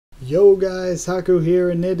Yo guys, Haku here,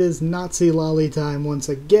 and it is Nazi Loli time once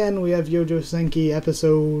again. We have Youjo Senki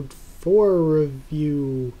episode 4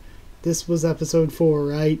 review. This was episode 4,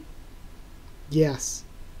 right? Yes.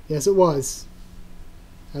 Yes, it was.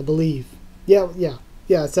 I believe. Yeah,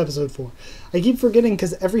 it's episode 4. I keep forgetting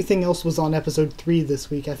because everything else was on episode 3 this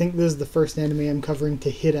week. I think this is the first anime I'm covering to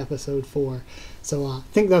hit episode 4. So I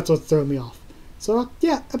think that's what's throwing me off. So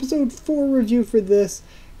yeah, episode 4 review for this.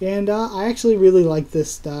 And I actually really like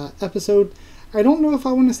this episode. I don't know if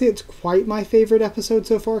I want to say it's quite my favorite episode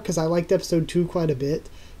so far, because I liked episode 2 quite a bit.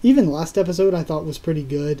 Even last episode I thought was pretty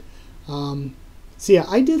good. So yeah,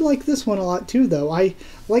 I did like this one a lot too, though. I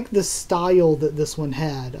like the style that this one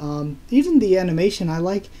had. Even the animation, I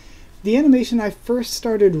like. The animation, I first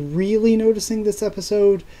started really noticing this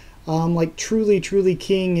episode, like truly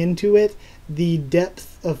keying into it. The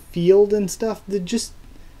depth of field and stuff,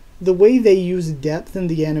 the way they use depth in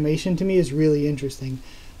the animation to me is really interesting.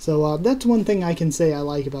 So that's one thing I can say I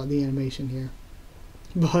like about the animation here.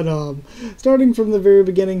 But starting from the very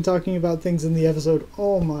beginning, talking about things in the episode,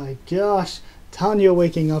 oh my gosh, Tanya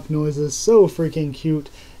waking up noises, so freaking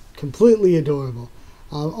cute, completely adorable.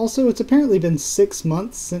 Also, it's apparently been 6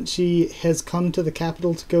 months since she has come to the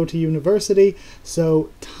capital to go to university,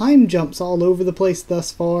 so time jumps all over the place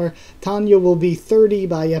thus far. Tanya will be 30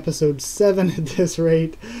 by episode 7 at this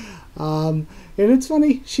rate. And it's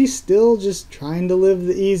funny, she's still just trying to live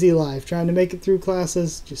the easy life, trying to make it through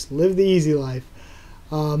classes, just live the easy life.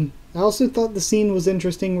 I also thought the scene was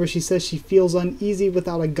interesting where she says she feels uneasy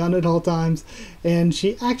without a gun at all times, and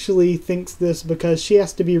she actually thinks this because she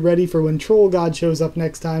has to be ready for when Troll God shows up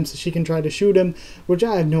next time so she can try to shoot him, which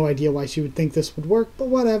I have no idea why she would think this would work, but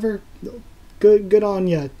whatever. Good on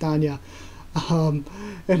ya, Tanya.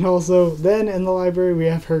 And also, then in the library we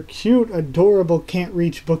have her cute, adorable can't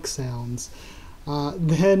reach book sounds.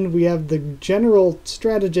 Then we have the general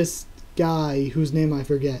strategist guy, whose name I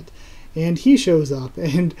forget, and he shows up,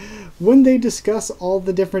 and when they discuss all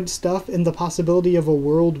the different stuff and the possibility of a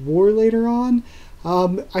world war later on,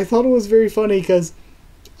 I thought it was very funny because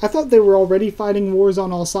I thought they were already fighting wars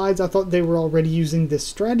on all sides. I thought they were already using this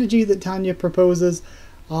strategy that Tanya proposes,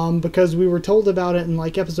 because we were told about it in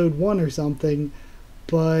like episode 1 or something,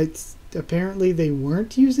 but apparently they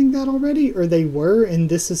weren't using that already, or they were, and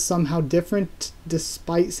this is somehow different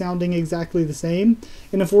despite sounding exactly the same.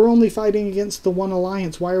 And if we're only fighting against the one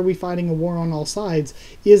alliance, why are we fighting a war on all sides?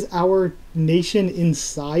 Is our nation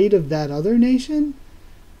inside of that other nation?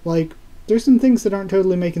 Like, there's some things that aren't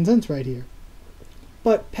totally making sense right here.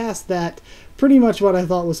 But past that, pretty much what I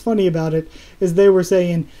thought was funny about it is they were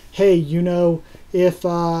saying, hey, you know, if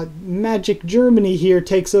Magic Germany here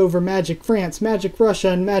takes over Magic France, Magic Russia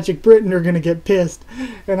and Magic Britain are going to get pissed.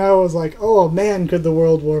 And I was like, oh man, could the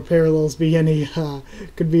World War parallels be any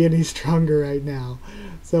stronger right now.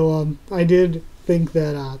 So I did think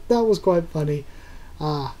that that was quite funny.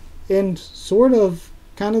 And sort of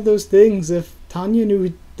kind of those things, if Tanya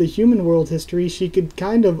knew the human world history, she could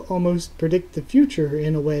kind of almost predict the future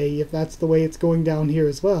in a way, if that's the way it's going down here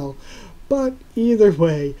as well. But either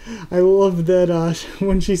way, I love that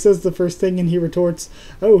when she says the first thing and he retorts,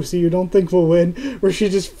 oh, so you don't think we'll win? Where she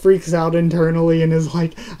just freaks out internally and is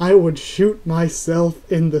like, I would shoot myself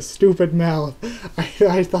in the stupid mouth.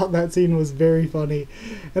 I thought that scene was very funny.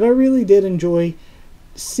 And I really did enjoy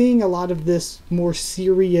seeing a lot of this more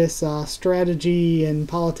serious strategy and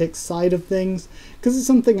politics side of things, because it's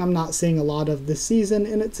something I'm not seeing a lot of this season,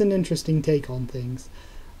 and it's an interesting take on things.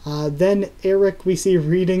 Then Eric we see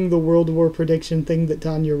reading the World War prediction thing that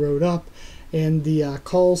Tanya wrote up, and the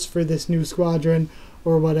calls for this new squadron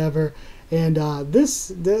or whatever. And this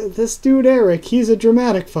dude Eric, he's a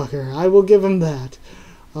dramatic fucker. I will give him that.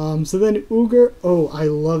 So then Uger, oh, I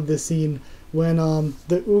love this scene when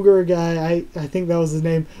the Uger guy, I think that was his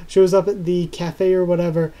name, shows up at the cafe or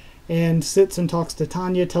whatever and sits and talks to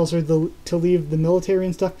Tanya, tells her to leave the military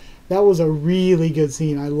and stuff. That was a really good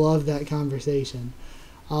scene. I love that conversation.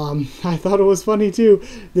 I thought it was funny too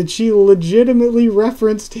that she legitimately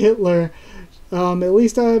referenced Hitler. At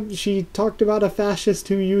least she talked about a fascist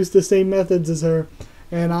who used the same methods as her,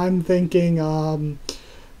 and I'm thinking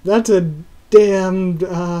that's a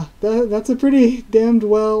that's a pretty damned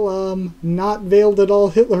well not veiled at all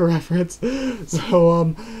Hitler reference.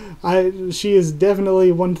 So she is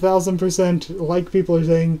definitely 1000%, like people are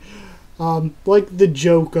saying, like the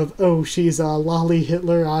joke of, oh, she's Loli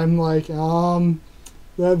Hitler. I'm like,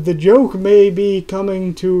 the joke may be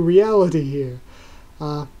coming to reality here.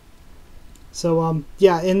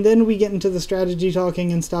 Yeah, and then we get into the strategy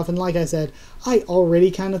talking and stuff, and like I said, I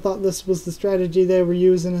already kind of thought this was the strategy they were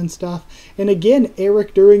using and stuff. And again,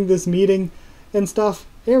 Eric during this meeting and stuff,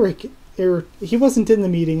 Eric or he wasn't in the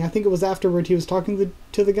meeting. I think it was afterward he was talking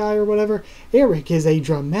to the guy or whatever. Eric is a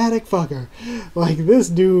dramatic fucker. Like, this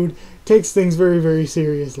dude takes things very, very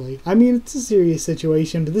seriously. I mean, it's a serious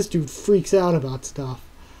situation, but this dude freaks out about stuff.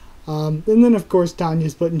 And then, of course,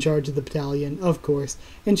 Tanya's put in charge of the battalion, of course.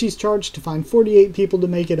 And she's charged to find 48 people to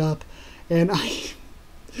make it up. And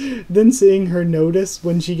then seeing her notice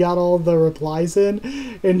when she got all the replies in,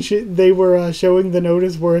 and they were showing the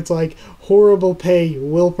notice where it's like, horrible pay,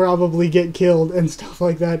 will probably get killed, and stuff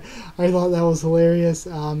like that. I thought that was hilarious.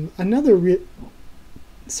 Another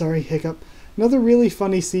really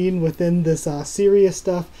funny scene within this serious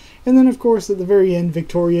stuff. And then, of course, at the very end,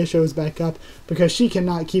 Victoria shows back up because she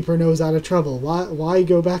cannot keep her nose out of trouble. Why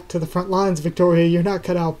go back to the front lines, Victoria? You're not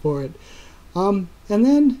cut out for it. And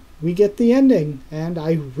then we get the ending, and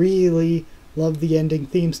I really love the ending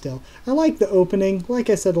theme still. I like the opening. Like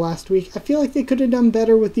I said last week, I feel like they could have done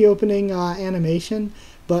better with the opening animation,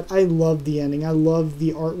 but I love the ending. I love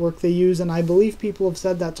the artwork they use, and I believe people have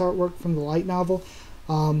said that's artwork from the light novel.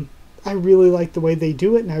 I really like the way they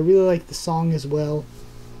do it, and I really like the song as well.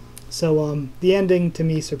 So the ending to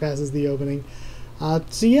me surpasses the opening.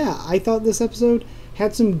 So yeah, I thought this episode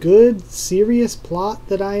had some good, serious plot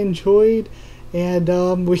that I enjoyed. And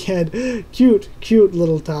we had cute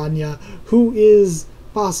little Tanya, who is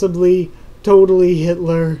possibly totally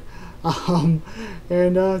Hitler.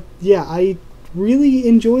 Yeah, I really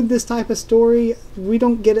enjoyed this type of story. We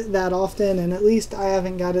don't get it that often, and at least I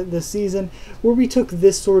haven't got it this season, where we took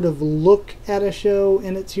this sort of look at a show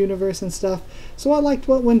and its universe and stuff. So I liked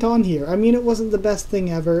what went on here. I mean, it wasn't the best thing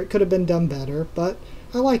ever. It could have been done better, but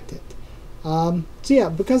I liked it. So yeah,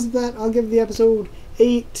 because of that, I'll give the episode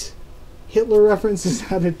 8 Hitler references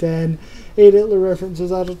out of 10. 8 Hitler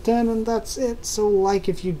references out of 10, and that's it. So like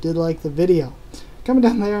if you did like the video. Comment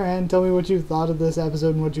down there and tell me what you thought of this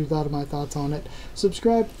episode and what you thought of my thoughts on it.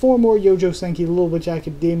 Subscribe for more Youjo Senki, Little Witch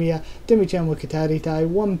Academia, Demi-chan with Katari Tai,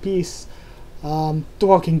 One Piece, The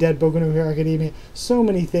Walking Dead, Boku no Hero Academia. So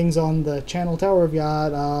many things on the channel. Tower of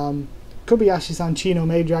God, Kobayashi-san Chino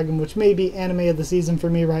Maid Dragon, which may be anime of the season for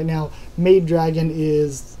me right now. Maid Dragon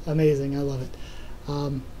is amazing. I love it.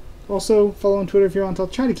 Also, follow on Twitter if you want. I'll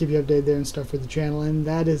try to keep you updated there and stuff for the channel. And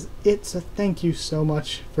that is it. So thank you so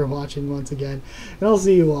much for watching once again. And I'll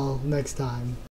see you all next time.